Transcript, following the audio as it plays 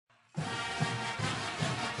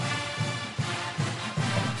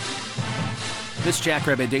This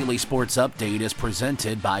Jackrabbit Daily Sports Update is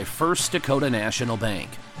presented by First Dakota National Bank,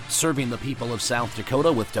 serving the people of South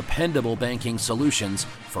Dakota with dependable banking solutions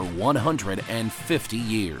for 150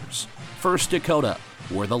 years. First Dakota,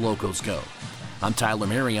 where the locals go. I'm Tyler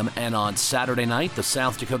Merriam, and on Saturday night, the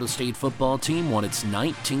South Dakota State football team won its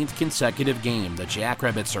 19th consecutive game. The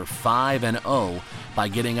Jackrabbits are 5-0 by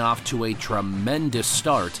getting off to a tremendous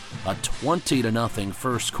start, a 20-0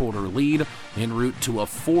 first quarter lead en route to a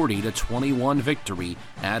 40-21 victory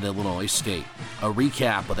at Illinois State. A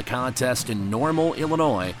recap of the contest in Normal,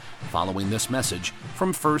 Illinois, following this message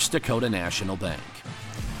from First Dakota National Bank.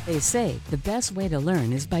 They say the best way to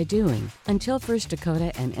learn is by doing. Until First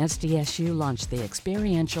Dakota and SDSU launched the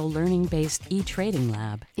experiential learning-based e-trading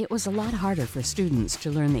lab, it was a lot harder for students to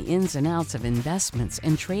learn the ins and outs of investments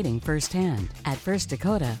and trading firsthand. At First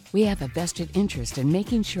Dakota, we have a vested interest in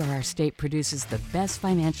making sure our state produces the best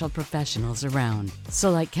financial professionals around. So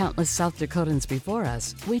like countless South Dakotans before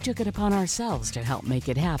us, we took it upon ourselves to help make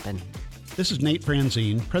it happen. This is Nate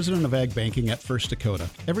Franzine, President of Ag Banking at First Dakota.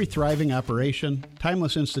 Every thriving operation,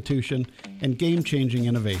 timeless institution, and game-changing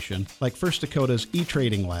innovation, like First Dakota's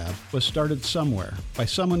e-trading lab, was started somewhere by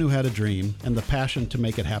someone who had a dream and the passion to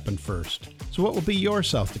make it happen first. So what will be your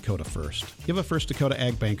South Dakota first? Give a First Dakota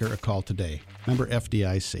Ag Banker a call today. Member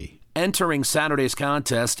FDIC. Entering Saturday's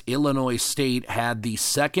contest, Illinois State had the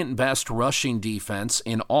second-best rushing defense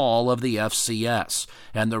in all of the FCS,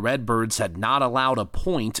 and the Redbirds had not allowed a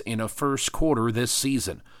point in a first quarter this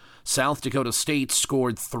season. South Dakota State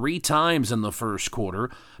scored 3 times in the first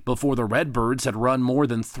quarter before the Redbirds had run more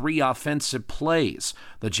than 3 offensive plays.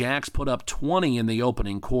 The Jacks put up 20 in the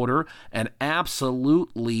opening quarter and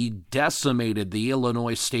absolutely decimated the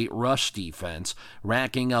Illinois State rush defense,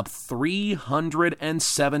 racking up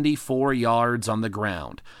 374 yards on the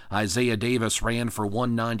ground. Isaiah Davis ran for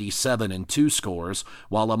 197 and 2 scores,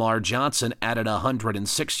 while Lamar Johnson added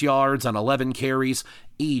 106 yards on 11 carries,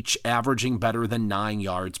 each averaging better than 9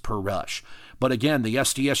 yards per rush. But again, the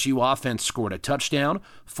SDSU offense scored a touchdown,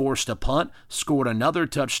 forced a punt, scored another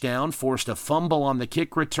touchdown, forced a fumble on the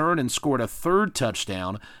kick return, and scored a third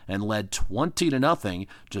touchdown, and led 20-0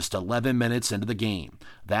 just 11 minutes into the game.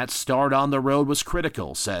 That start on the road was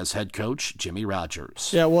critical, says head coach Jimmy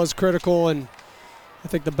Rogers. Yeah, it was critical, and I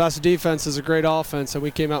think the best defense is a great offense, and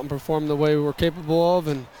we came out and performed the way we were capable of,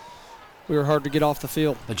 and we were hard to get off the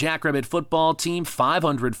field. The Jackrabbit football team,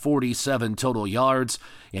 547 total yards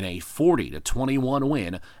in a 40-21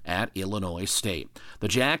 win at Illinois State. The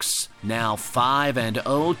Jacks now 5-0,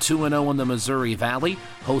 2-0 in the Missouri Valley,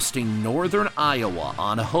 hosting Northern Iowa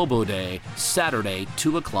on Hobo Day. Saturday,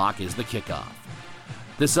 2 o'clock is the kickoff.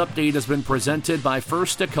 This update has been presented by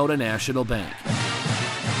First Dakota National Bank.